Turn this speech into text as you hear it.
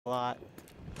a lot.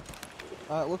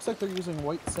 It looks like they're using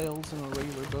white sails in a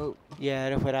regular boat.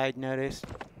 Yeah, that's what I'd noticed.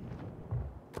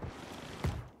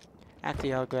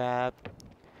 Actually, I'll grab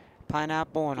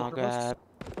pineapple and I'll Blunderbuss.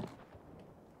 grab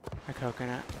a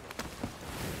coconut.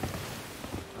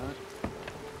 Alright.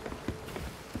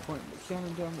 Point the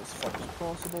cannon down as far as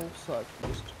possible, so I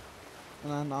can just...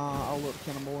 And then I'll load a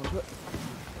cannonball into it.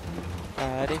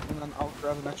 Alrighty. And then I'll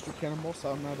grab an extra cannonball,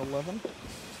 so I'm at 11.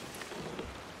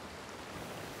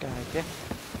 Gotcha.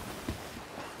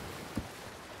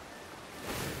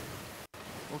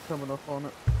 We're coming up on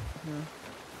it here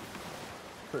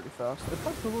pretty fast. They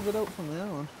pumped a little bit out from the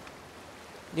island.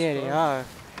 Yeah, they are.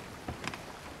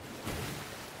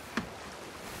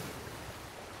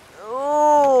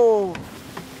 Oh!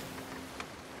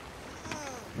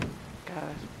 Gosh.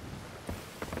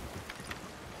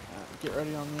 Get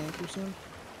ready on the anchor soon.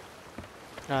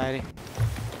 Alrighty.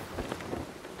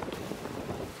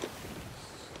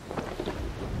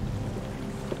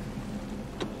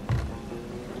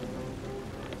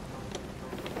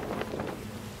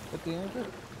 Hit the anchor.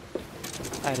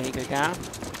 I think go down.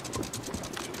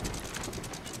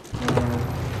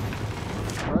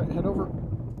 Alright, head over.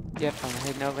 Yep, I'm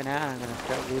heading over now. I'm gonna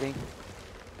start looting.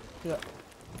 Yeah.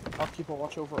 I'll keep a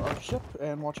watch over our ship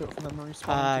and watch out for them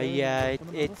respawning. Yeah,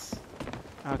 it's...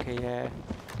 Okay, yeah.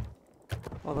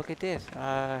 Oh, look at this.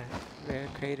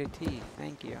 Created tea.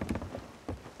 Thank you.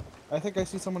 I think I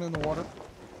see someone in the water.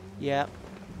 Yep.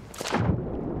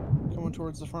 Coming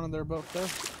towards the front of their boat there.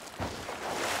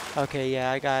 Okay,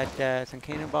 yeah, I got some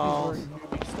cannonballs. He's wearing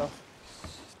newbie stuff.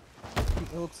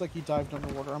 It looks like he dived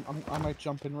underwater. I might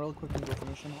jump in real quick and go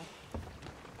finish him off.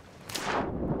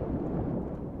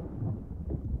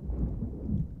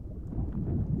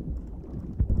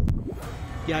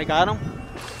 Yeah, I got him.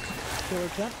 Killer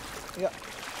tent? Yeah.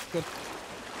 Good.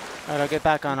 Alright, I'll get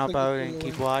back on our Looks like boat and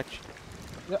keep watch.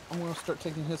 Yeah, I'm gonna start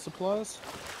taking his supplies.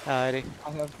 Alrighty.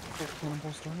 I have 4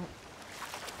 cannonballs down it.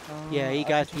 Yeah, he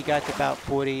got about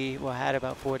 40, well, had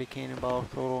about 40 cannonballs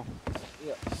total.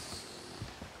 Yeah.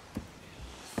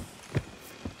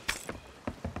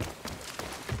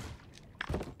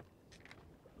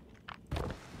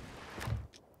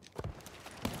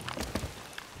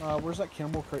 Where's that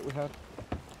cannonball crate we had?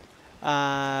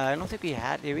 I don't think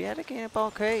did we have a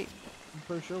cannonball crate? I'm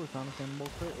pretty sure we found a cannonball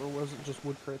crate, or was it just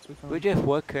wood crates we found? We just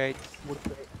wood crates. Wood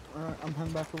crate. Alright, I'm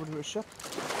heading back over to his ship.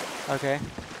 Okay.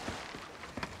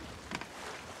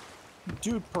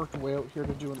 Dude perked way out here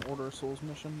to do an Order of Souls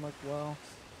mission, like, wow.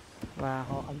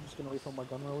 Wow. I'm just gonna refill my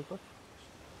gun really quick.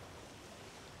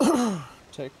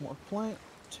 Take more plant,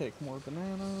 take more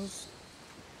bananas.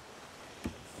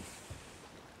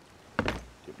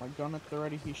 Get my gun at the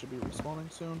ready, he should be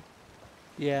respawning soon.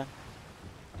 Yeah.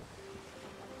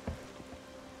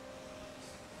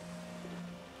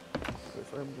 Wait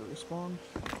for him to respawn.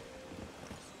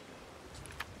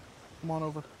 Come on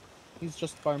over. He's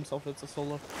just by himself, it's a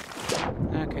solo.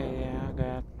 Okay, yeah, I'll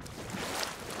grab.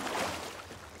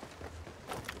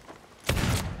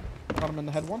 Got him in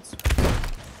the head once.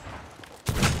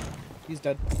 He's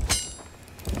dead.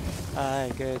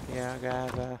 Alright, good. Yeah, I'll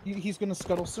grab. He's gonna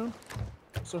scuttle soon.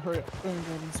 So hurry up and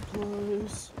grab these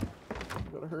supplies.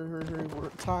 Gotta hurry, hurry, hurry. We're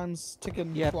at time's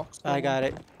ticking. Yep, Clock's I got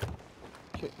it.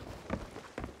 Okay.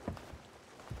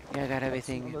 Yeah, I got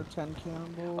everything. Another 10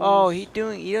 cannonballs. Oh, he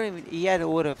had an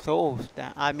order of souls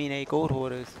down. I mean, a gold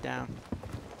hoarders down.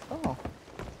 Oh.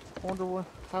 I wonder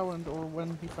how and or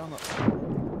when he found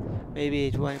that. Maybe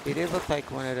it's one, it did look like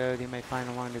one of those you might find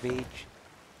along the beach.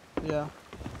 Yeah.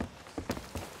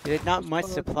 There's not much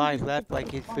supplies left, like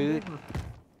his food.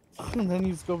 And then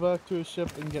he's go back to his ship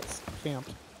and get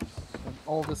camped. And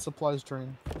all of his supplies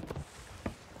drained.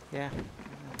 Yeah.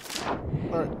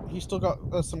 Alright, he still got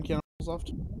some cannonballs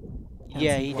left.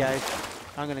 Yeah, he does.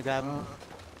 I'm gonna grab him.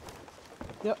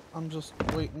 Yep, I'm just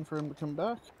waiting for him to come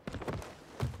back.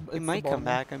 He might come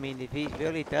back. I mean, if he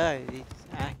really does, he's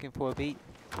asking for a beat.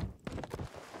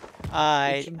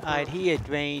 He is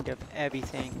drained of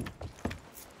everything.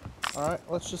 Alright,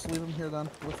 let's just leave him here then,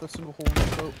 with a single hole in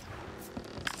the boat.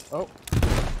 Oh.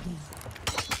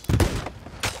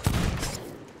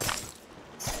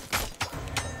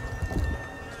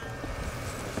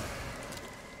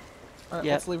 Alright,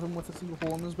 Yep. let's leave him with a single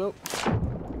hole in his boat.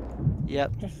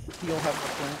 Yep. He'll have the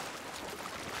plank.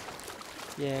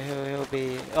 Yeah, he'll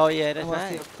be... Oh yeah, that's Unless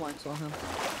he right. has planks on him.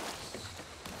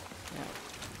 Yeah.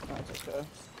 That's okay.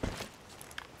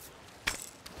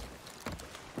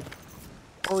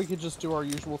 Or we could just do our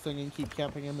usual thing and keep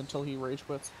camping him until he rage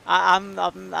quits. I'm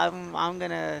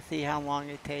gonna see how long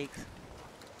it takes.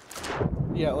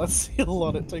 Yeah, let's see how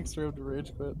long it takes for him to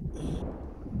rage quit.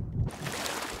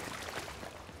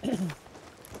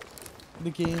 the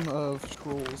game of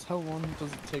Trolls. How long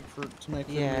does it take to make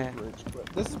the Yeah. mid rage quit?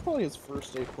 This is probably his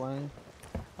first day playing.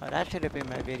 Oh, that should have been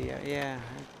my video. Yeah.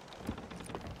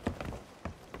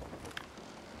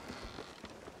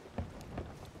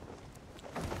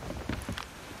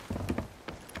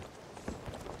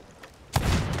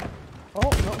 Oh,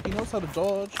 no, he knows how to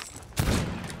dodge.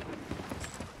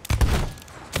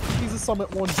 He's a Summit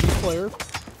 1G player.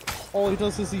 All he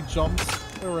does is he jumps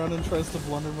around and tries to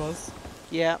blunderbuss.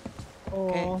 Yeah. Oh,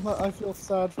 Okay. I feel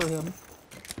sad for him.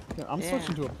 Yeah, I'm Yeah.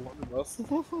 switching to a blunderbuss.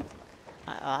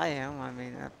 I am. I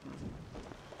mean,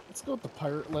 Let's go with the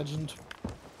Pirate Legend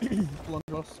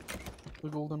blunderbuss. The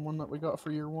golden one that we got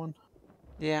for year 1.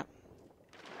 yeah.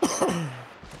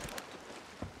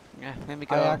 Yeah. Let me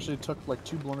go. I actually took like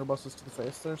 2 blunderbusses to the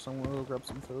face there, so I'm gonna go grab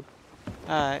some food.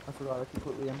 Alright. I forgot I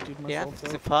completely emptied Yeah. myself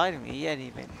out. Surprised me. You hadn't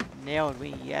even nailed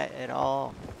me yet at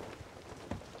all.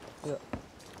 Yeah.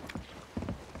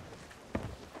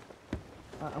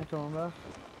 I'm coming back.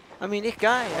 I mean, this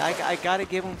guy, I gotta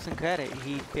give him some credit.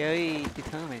 He's very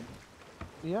determined.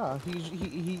 Yeah,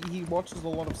 he watches a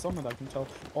lot of Summit, I can tell.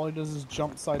 All he does is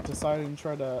jump side to side and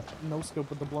try to no-scope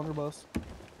with the blunderbuss.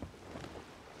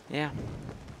 Yeah.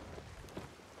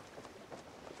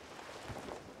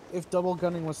 If double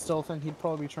gunning was still a thing, he'd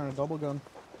probably be trying to double gun.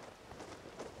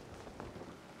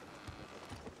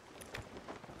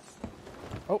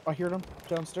 Oh, I heard him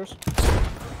downstairs.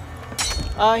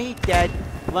 Oh, he's dead.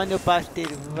 Blunder busted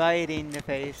right in the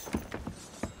face.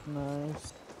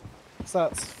 Nice. So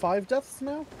that's 5 deaths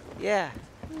now? Yeah.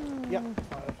 Yep,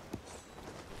 5.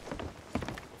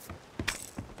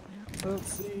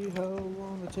 Let's see how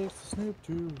long it takes the Snoop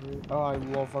to raid. Oh, I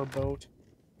love our boat.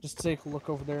 Just take a look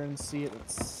over there and see it.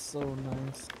 It's so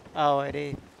nice. Oh, it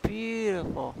is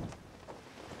beautiful.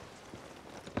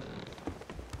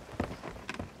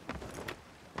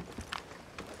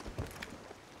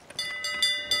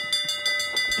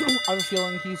 I have a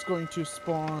feeling he's going to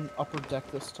spawn upper deck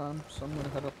this time, so I'm gonna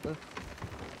head up there.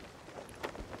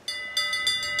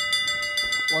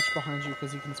 Watch behind you,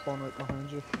 because he can spawn right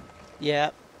behind you.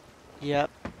 Yep. Yep.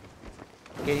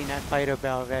 Getting that fighter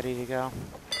bell ready to go.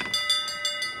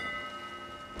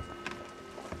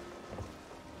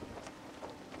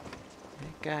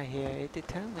 That guy here is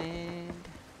determined.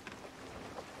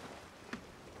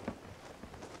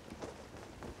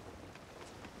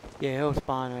 Yeah, he'll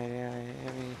spawn right there. I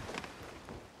mean,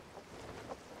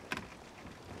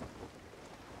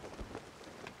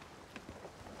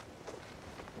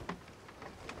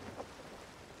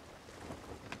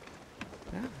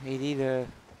 well, he's either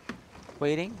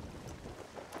waiting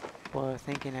or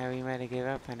thinking that we might have give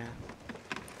up for now.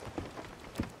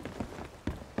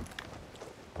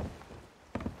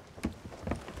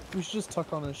 We should just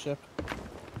tuck on his ship.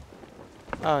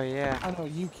 Oh yeah. I know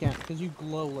you can't, because you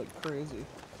glow like crazy.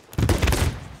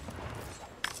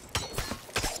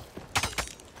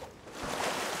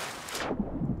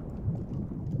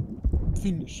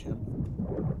 Finish him.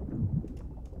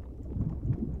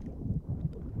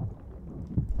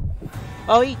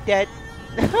 Oh, he's dead.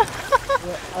 Yeah,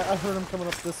 I heard him coming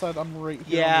up this side. I'm right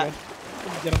here. Yeah. On the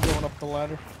edge. Get him going up the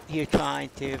ladder. You're trying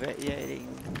to, but yeah, he-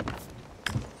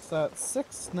 It's at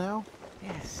 6 now.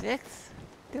 yeah, 6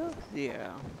 to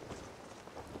 0.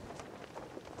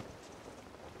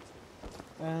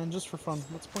 And just for fun,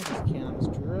 let's point these cannons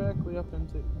directly up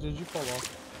into. Did you fall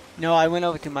off? No, I went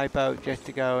over to my boat just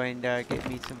to go and get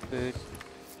me some food.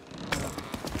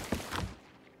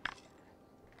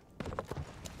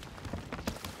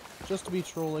 Just to be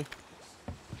trolly.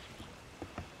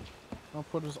 I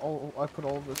put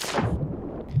all of this stuff.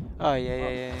 Oh yeah, yeah,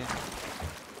 yeah, yeah.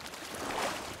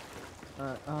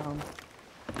 Alright,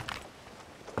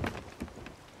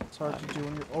 it's hard to do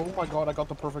when you're. Oh my god, I got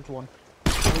the perfect one.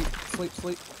 Sleep, sleep,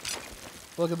 sleep.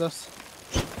 Look at this.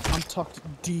 I'm tucked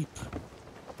deep.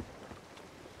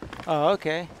 Oh,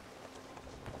 okay.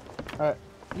 Alright,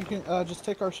 you can just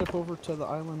take our ship over to the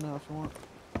island now if you want.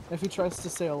 If he tries to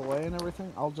sail away and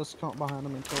everything, I'll just come behind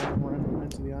him and kill him and ram him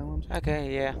into the island.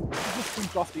 Okay, yeah. He just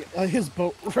jumped off his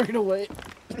boat right away.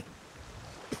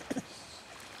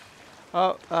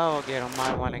 Oh, I'll get him.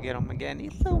 I want to get him again.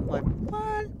 He's so much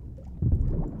fun.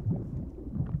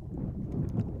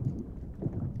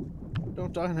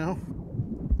 Don't die now.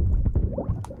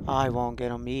 I won't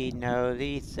get him. He knows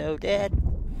he's so dead.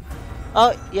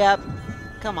 Oh, yep.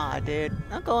 Come on, dude.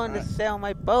 I'm going to sail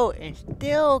my boat and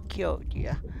still killed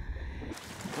you.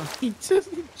 He just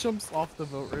jumps off the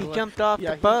boat right He away. jumped off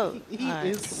Yeah, the boat. He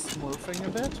is smurfing a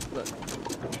bit, but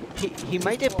He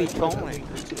might just be probably trolling.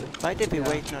 good at it. Might just be Yeah.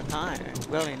 wasting our time.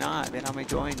 Really not. Then I'm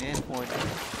enjoying this for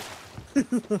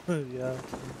them. Yeah.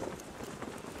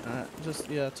 Just,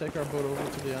 yeah, take our boat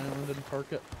over to the island and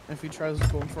park it. If he tries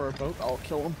going for our boat, I'll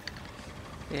kill him.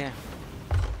 Yeah.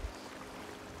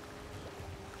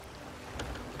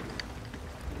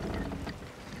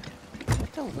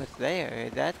 What's over there?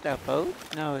 Is that the boat?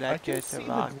 No, I that's can just a see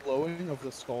rock. the glowing of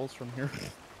the skulls from here.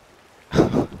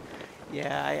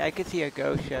 Yeah, I could see a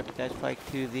ghost ship that's like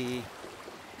to the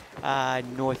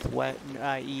northwest,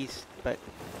 east, but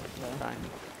Yeah. fine.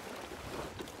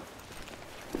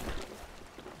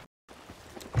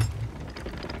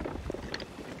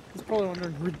 He's probably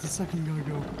wondering where'd the second guy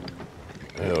go.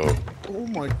 Hello. Oh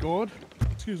my god.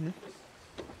 Excuse me.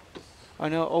 Oh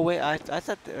no! Oh wait, I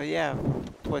thought, yeah.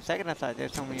 For a second, I thought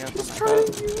there's somebody else on He's my trying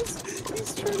boat. to use.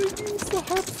 He's trying to use the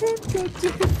hot foot. God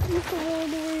damn! You come all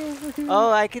the way over here.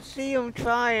 Oh, I could see him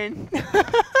trying.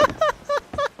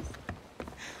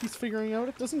 He's figuring out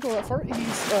it doesn't go that far.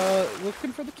 He's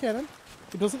looking for the cannon.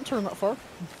 It doesn't turn that far.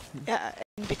 Yeah.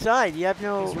 And besides, you have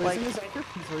no He's raising like. his anchor.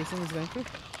 He's raising his anchor.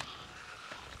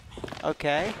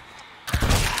 Okay.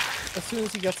 As soon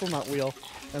as he gets on that wheel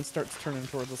and starts turning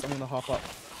towards us, I'm gonna hop up.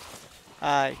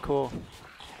 Alright, cool.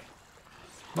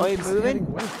 No, Oh, he's heading moving?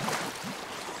 away.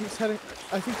 He's heading.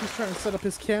 I think he's trying to set up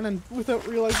his cannon without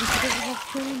realizing he doesn't have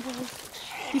cannon balls.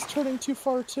 He's turning too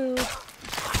far too.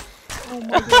 Oh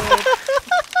my god.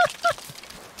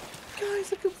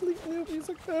 Guy's a complete noob. He's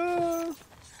like, ah.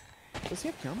 Does he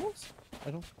have cannons?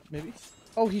 I don't. Maybe.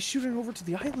 Oh, he's shooting over to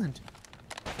the island.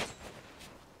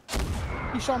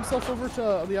 He shot himself over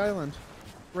to the island,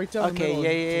 right down the Okay, middle. yeah,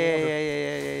 into the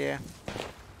yeah, water. yeah.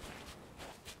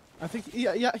 I think,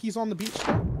 yeah, he's on the beach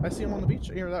now. I see him on the beach.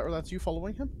 Or that's you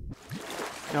following him?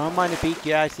 No, I'm on the beach.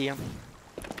 Yeah, I see him.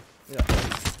 Yeah.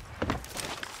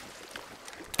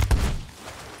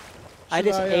 I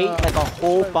just ate like a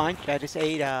whole bunch. I just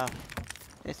ate,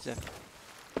 it's a...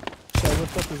 Should I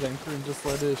lift up his anchor and just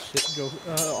let his shit go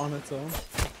on its own?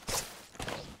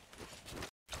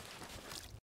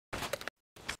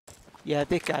 Yeah,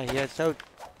 this guy here, so...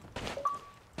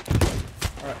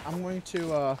 Alright, I'm going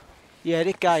to, Yeah,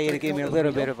 this guy here to give me a Straighten out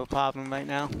little the bit wheel. of a problem right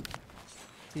now.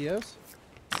 he is.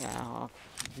 Yeah,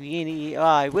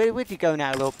 alright, where'd you go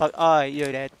now, little bug? Alright,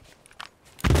 you're dead.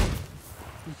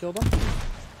 You killed him?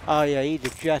 Oh yeah, he's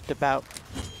just about...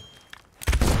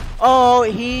 Oh,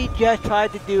 he just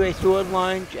tried to do a sword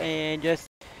lunge and just...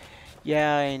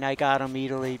 Yeah, and I got him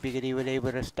immediately because he was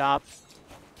able to stop.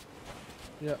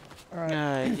 Yeah.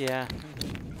 Alright. Yeah.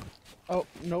 Oh,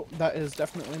 no, that is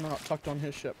definitely not tucked on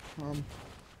his ship.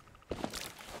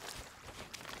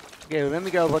 Okay, let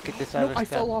me go look at this No, other I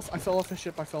stuff. fell off. I fell off his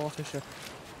ship. I fell off his ship.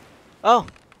 Oh,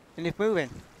 and it's moving.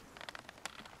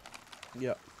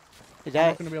 Yeah. Is I'm not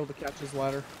that going to be able to catch his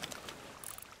ladder.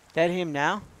 him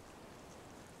now?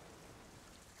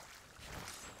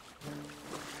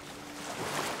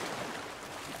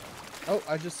 Oh,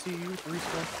 I just see you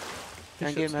respawn. His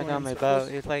I'm ship's getting back going on in my circles.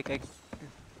 boat. It's like I...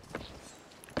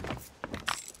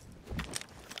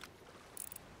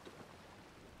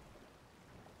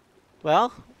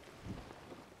 Well,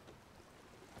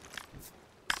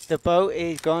 the boat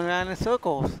is going around in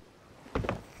circles.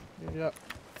 Yeah.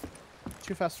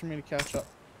 Too fast for me to catch up.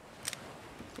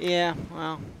 Yeah,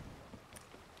 well,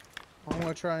 I'm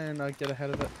going to try and get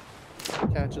ahead of it.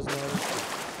 Catch his ladder.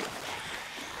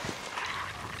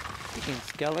 freaking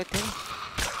skeleton.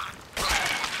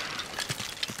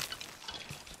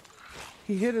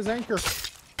 He hit his anchor.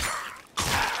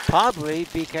 Probably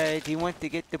because he wants to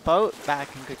get the boat back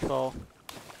in control.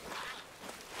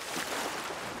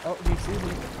 Oh, he sees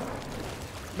me.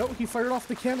 No, he fired off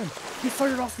the cannon. He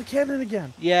fired off the cannon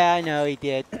again. Yeah, I know he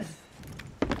did.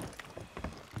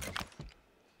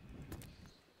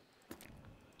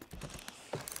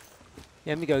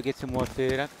 Let me go get some more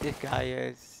food. This guy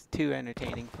is too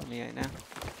entertaining for me right now.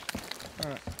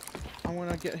 Alright. I'm going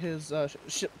to get his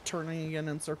ship turning again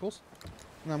in circles.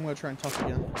 And I'm going to try and tuck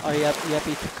again. Oh, yep,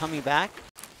 he's coming back.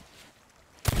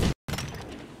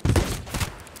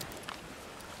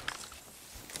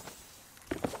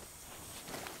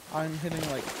 I'm hitting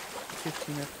like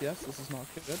 15 FPS. This is not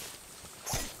good.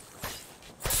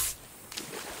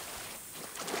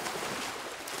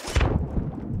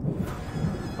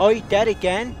 Oh, he's dead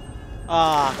again?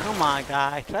 Aw, oh, come on,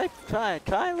 guy.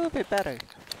 Try a little bit better.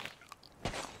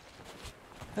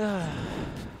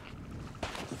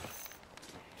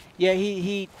 Yeah,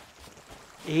 he's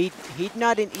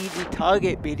not an easy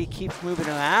target, but he keeps moving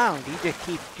around. He just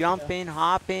keeps jumping,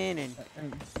 hopping, and...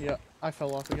 Yeah, I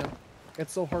fell off again.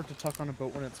 It's so hard to tuck on a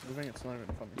boat when it's moving, it's not even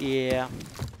funny. Yeah.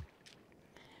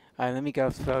 Alright, let me go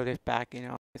throw this back, get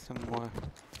some more.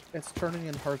 It's turning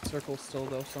in hard circles still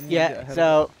though, so I'm gonna get Yeah, ahead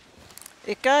so... of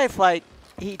The guy's like...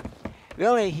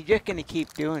 Really, he's just gonna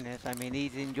keep doing this. I mean,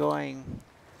 he's enjoying.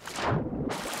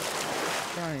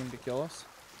 Trying to kill us.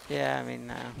 Yeah, I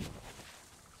mean,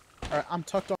 Alright, I'm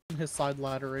tucked on his side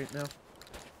ladder right now.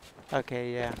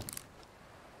 okay, yeah.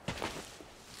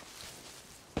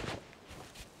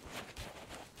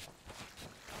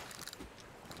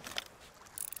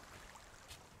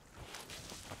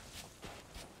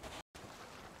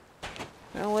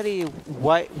 I don't know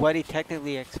what he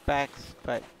technically expects,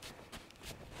 but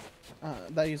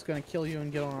That he's gonna kill you and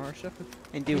get on our ship.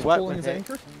 and do He's what pulling with his it?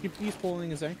 anchor. He's pulling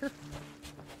his anchor.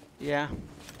 Yeah.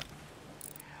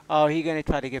 Oh, he's gonna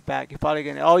try to get back. He's probably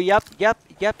gonna. Oh, yep. He's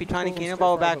trying to Pulling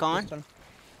cannonball straight back for our on. hook this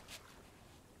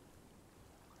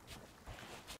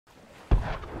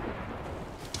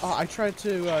time. I tried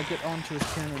to get onto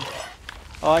his cannon.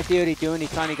 Oh, I see what he's doing.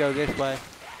 He's trying to go this way.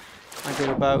 Onto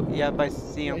the boat. Yep, I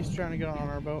see Yeah, him. he's trying to get on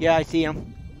our boat. Yeah, I see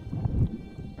him.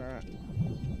 Alright.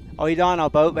 Oh, he's on our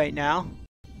boat right now.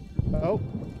 Oh,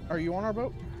 are you on our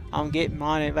boat? I'm getting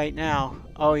on it right now.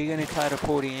 Oh, you're gonna try to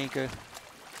pull the anchor.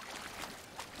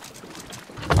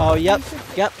 Oh, yep.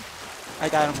 I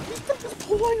got him. He's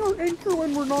pulling our anchor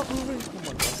when we're not moving. Oh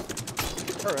my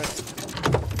god. Alright.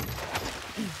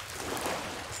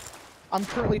 I'm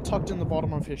currently tucked in the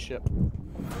bottom of his ship.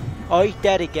 Oh, he's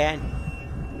dead again.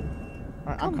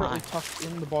 Alright, I'm currently tucked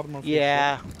in the bottom of his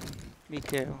Yeah, ship. me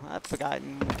too. I've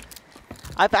forgotten.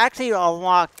 I've actually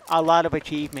unlocked a lot of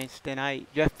achievements tonight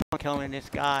just from killing this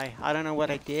guy. I don't know what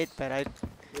I did, but I've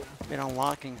been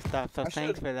unlocking stuff, so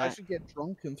thanks for I that. should get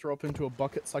drunk and throw up into a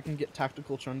bucket so I can get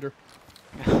tactical chunder.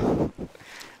 I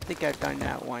think I've done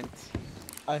that once.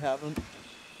 I haven't.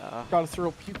 Gotta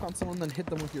throw puke on someone, then hit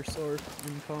them with your sword.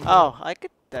 Oh, I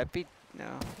could. That'd be.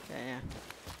 No. Yeah.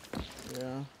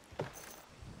 Yeah.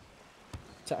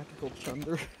 Tactical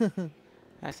chunder.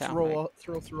 That sounds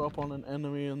throw up on an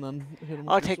enemy and then hit him.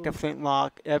 I'll take the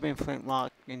flintlock. I've been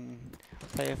flintlock and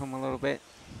play with him a little bit.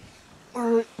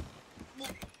 Alright.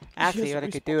 Actually, what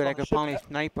I could do is I could probably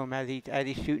snipe him as he's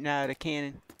shooting out of the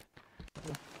cannon.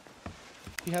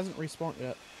 He hasn't respawned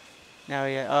yet. No,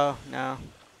 yeah. Oh, no.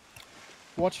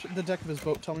 Watch the deck of his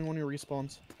boat. Tell me when he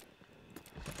respawns.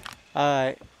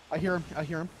 Alright. I hear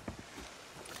him.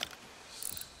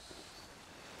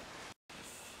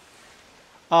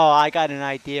 Oh, I got an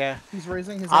idea. He's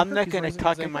raising his I'm anchor. not going to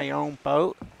tuck in my own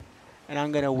boat, and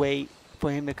I'm going to wait for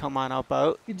him to come on our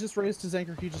boat. He just raised his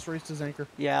anchor.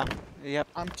 Yeah. Yep.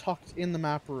 I'm tucked in the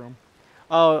map room.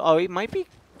 Oh, he might be.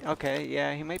 Okay,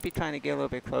 yeah, he might be trying to get a little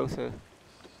bit closer.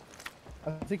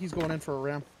 I think he's going in for a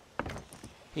ram.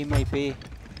 He might be.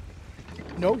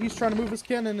 No, he's trying to move his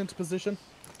cannon into position.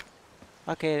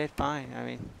 Okay, that's fine. I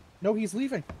mean. No, he's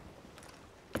leaving.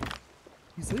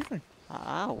 He's leaving.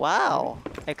 Ah, wow.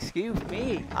 Excuse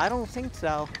me. I don't think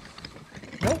so.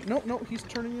 No. He's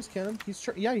turning his cannon. He's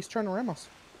trying to ram us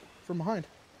from behind.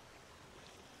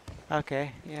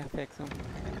 Okay, yeah, fix him.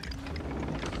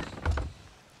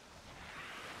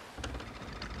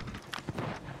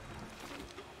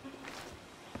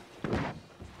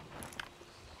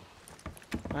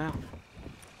 Wow.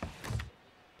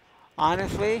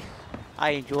 Honestly,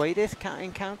 I enjoy this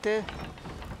encounter,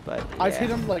 but yeah. I've hit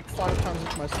him like 5 times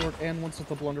with my sword and once with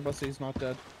the blunderbuss. He's not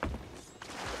dead.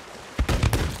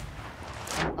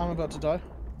 I'm about to die.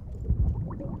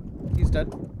 He's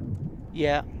dead.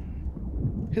 Yeah.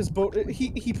 His boat.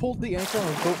 He pulled the anchor on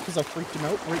his boat because I freaked him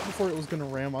out right before it was gonna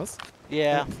ram us.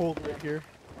 Yeah. And it pulled right here.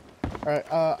 All right.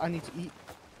 I need to eat.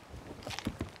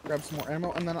 Grab some more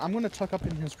ammo, and then I'm gonna tuck up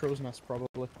in his crow's nest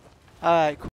probably.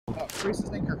 Alright, cool. Raise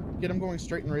his anchor. Get him going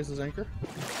straight and raise his anchor.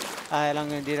 Alright, I'm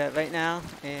gonna do that right now,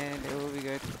 and it will be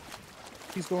good.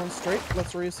 He's going straight.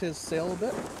 Let's raise his sail a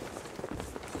bit.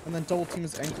 And then double team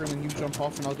his anchor, and then you jump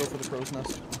off, and I'll go for the crow's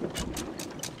nest.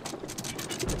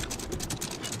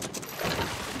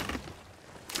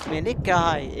 Man, this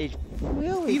guy is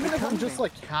really Even if I'm just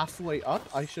like halfway up,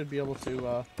 I should be able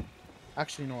to,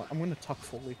 actually, you know what? I'm gonna tuck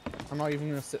fully. I'm not even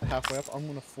gonna sit halfway up. I'm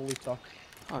gonna fully tuck.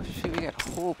 Oh shit, we got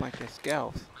a whole bunch of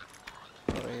scalps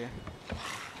over here.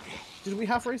 Did we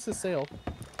half raise his sail?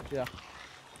 Yeah.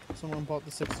 Someone bought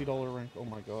the $60 ring. Oh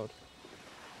my god.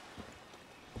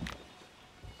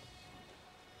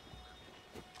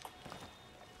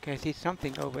 Okay, I see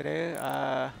something over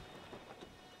there.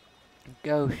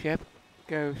 Go ship.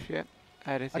 Go ship.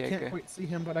 I can't quite see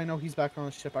him, but I know he's back on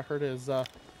the ship. I heard his,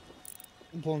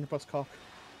 blunderbuss cock.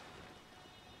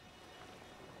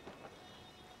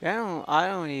 I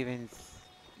don't even...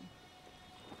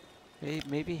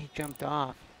 Maybe he jumped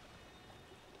off.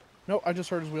 No, I just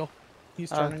heard his wheel. He's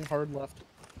turning hard left.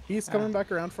 He's coming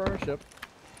back around for our ship.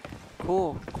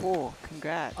 Cool, cool.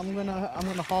 Congrats. I'm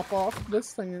gonna hop off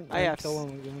this thing and kill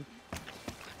him again.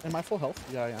 Am I full health?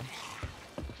 Yeah, I am.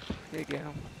 You get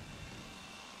him.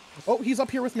 Oh, he's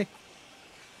up here with me.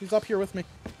 He's up here with me.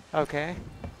 Okay.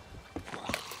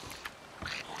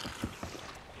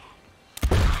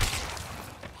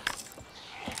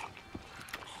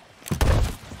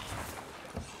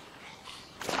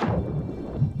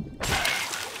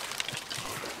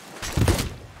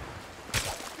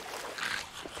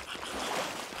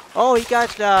 Oh, he got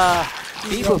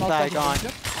evil flag on.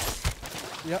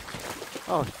 Yep.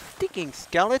 Oh, stinking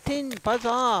skeleton! Buzz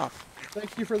off!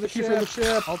 Thank you for the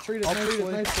ship. I'll treat it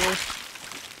nicely.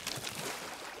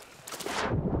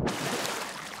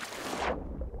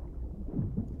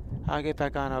 I'll get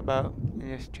back on our boat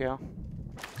and just chill.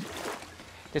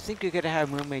 Just think you're gonna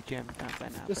have mermaid gem done by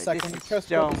now. Just a second. Trust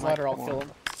this ladder, I'll kill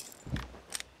him.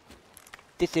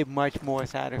 This is much more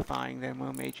satisfying than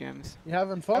mermaid gems. You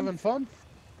having fun?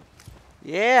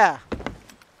 Yeah!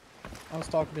 I was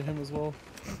talking to him as well.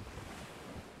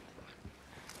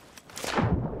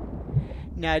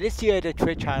 Now this here is the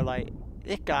Twitch highlight.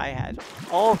 This guy has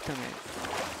ultimate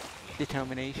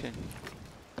determination.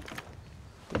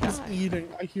 He's eating.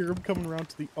 I hear him coming around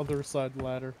to the other side of the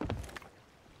ladder.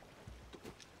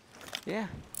 Yeah.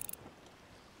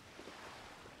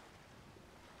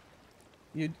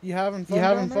 You having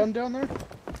fun down there?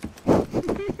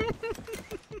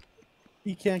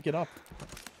 He can't get up.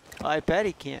 I bet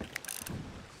he can't.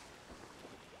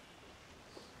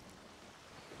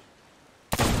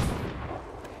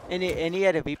 And he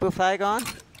had a Reaper flag on?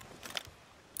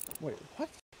 Wait, what?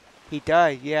 He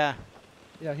does, yeah.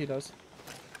 Yeah, he does.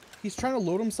 He's trying to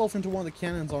load himself into one of the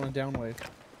cannons on a downwave.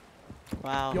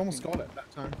 Wow. He almost got it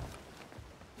that time.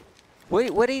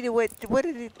 What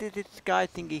did this guy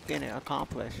think he's gonna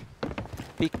accomplish?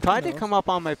 If he tried to come up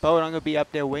on my boat, I'm gonna be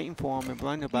up there waiting for him and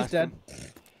blunderbuss He's dead. him.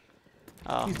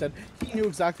 Oh. He's dead. He knew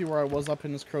exactly where I was up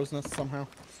in his crow's nest somehow.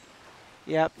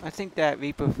 Yep, I think that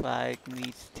Reaper flag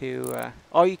needs to,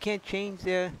 oh, you can't change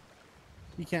the...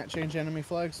 You can't change enemy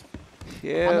flags.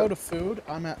 Yeah. I'm out of food.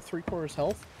 I'm at 3/4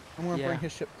 health. I'm gonna Yeah. bring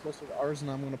his ship closer to ours,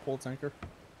 and I'm gonna pull its anchor.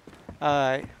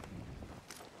 Alright.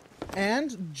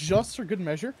 And just for good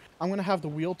measure, I'm gonna have the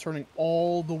wheel turning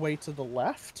all the way to the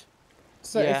left.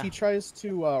 So Yeah. if he tries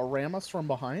to ram us from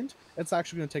behind, it's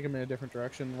actually gonna take him in a different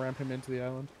direction and ram him into the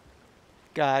island.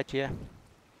 Gotcha.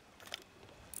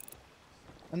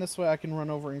 And this way I can run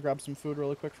over and grab some food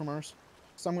really quick from ours.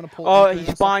 So I'm gonna pull. Oh, anchor he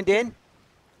in a spawned in?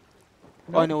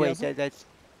 No, Oh, no, he wait, hasn't. that's...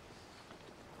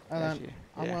 And then Gotcha,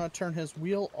 I'm yeah. gonna turn his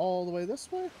wheel all the way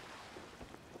this way.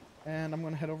 And I'm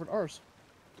gonna head over to ours.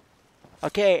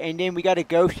 Okay, and then we got a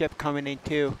ghost ship coming in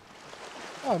too.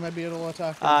 Oh, maybe it'll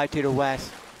attack him. To the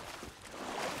west.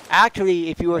 Actually,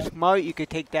 if you were smart, you could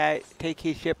take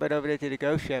his ship right over there to the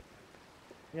ghost ship.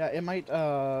 Yeah, it might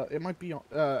be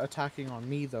attacking on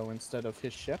me though instead of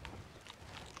his ship.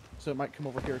 So it might come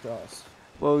over here to us.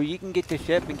 Well, you can get the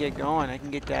ship and get going. I can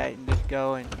get that and just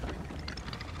go and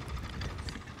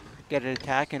get it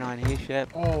attacking on his ship.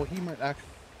 Oh, he might act.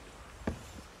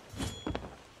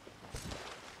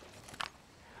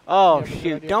 Oh Yeah,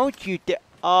 shoot! Don't you dare!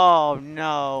 Oh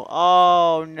no!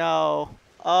 Oh no!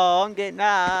 Oh, I'm getting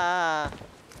No,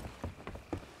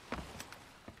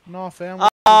 fam. we're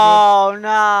Oh good. no!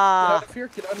 Get out of here!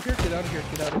 Get out of here! Get out of here!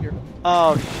 Get out of here!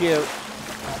 Oh shoot!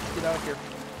 Get out of here!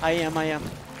 I am. I'm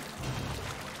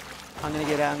gonna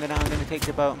get out. I'm gonna take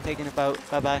the boat. I'm taking the boat.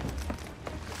 Bye bye.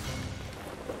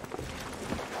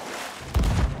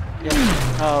 Yep.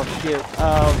 Oh shoot!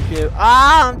 Oh shoot!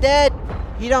 Ah! I'm dead.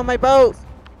 He's on my boat.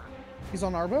 He's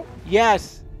on our boat.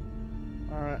 Yes.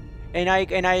 All right. And I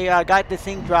got the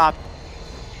thing dropped.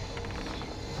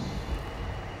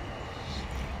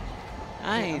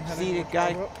 I Okay, didn't I'm see heading the over to our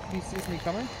guy. boat. He sees me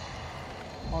coming.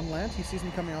 On land. He sees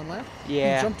me coming on land.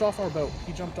 Yeah. He jumped off our boat.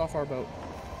 He jumped off our boat.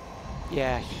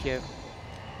 Yeah, shoot.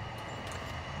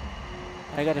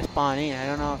 I gotta spawn in. I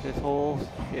don't know if this whole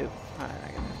shoot. Alright,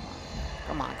 I gotta spawn.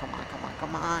 Come on, come on, come on,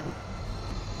 come on.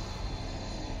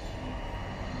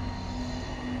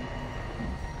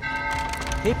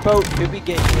 His boat should be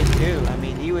getting hit too. I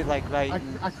mean, he was like right.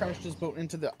 I crashed his boat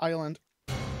into the island.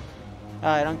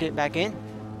 Alright, I'm getting back in.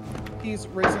 He's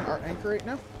raising our anchor right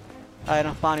now. Alright,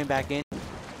 I'm spawning back in.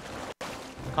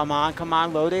 Come on, come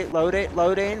on, load it, load it,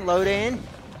 load in, load in.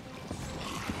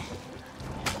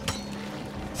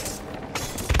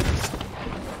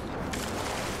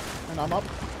 And I'm up.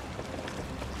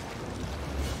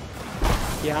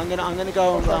 Yeah, I'm gonna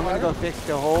go fix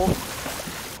the hole.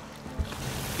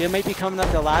 They might be coming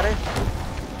up the ladder.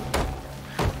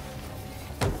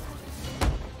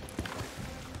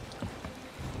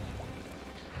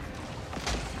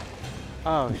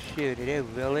 Oh shoot, it is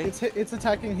really? It's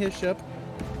attacking his ship.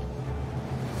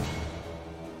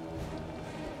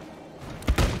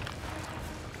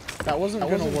 That wasn't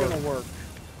gonna work.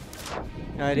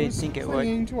 No, I didn't think it would.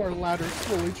 Clinging to our ladder,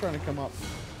 slowly trying to come up.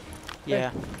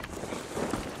 Yeah.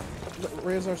 Hey,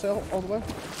 raise our sail all the way.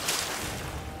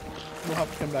 We'll have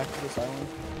to come back to this island.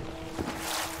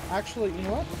 Actually, you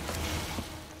know what?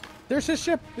 There's his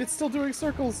ship. It's still doing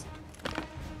circles.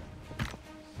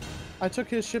 I took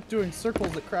his ship doing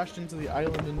circles. It crashed into the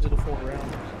island and did a full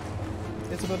round.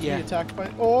 It's about to be attacked by...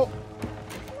 Oh!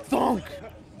 Thunk!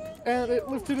 And it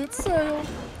lifted its sail.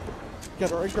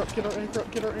 Get our anchor up, get our anchor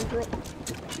up, get our anchor up.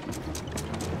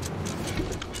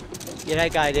 Yeah,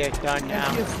 that guy there's done now.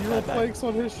 And he has 0 planks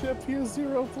on his ship. He has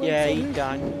 0 planks yeah, on he's his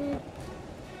done. ship.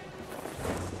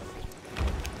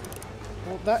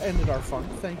 Well, that ended our fun.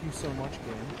 Thank you so much,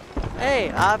 game. Hey,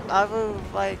 I was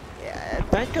like,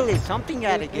 eventually something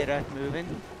got to get us moving.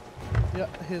 Yeah,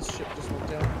 his ship just went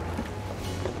down.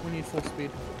 We need full speed.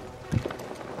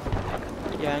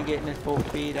 Yeah, I'm getting at full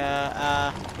speed.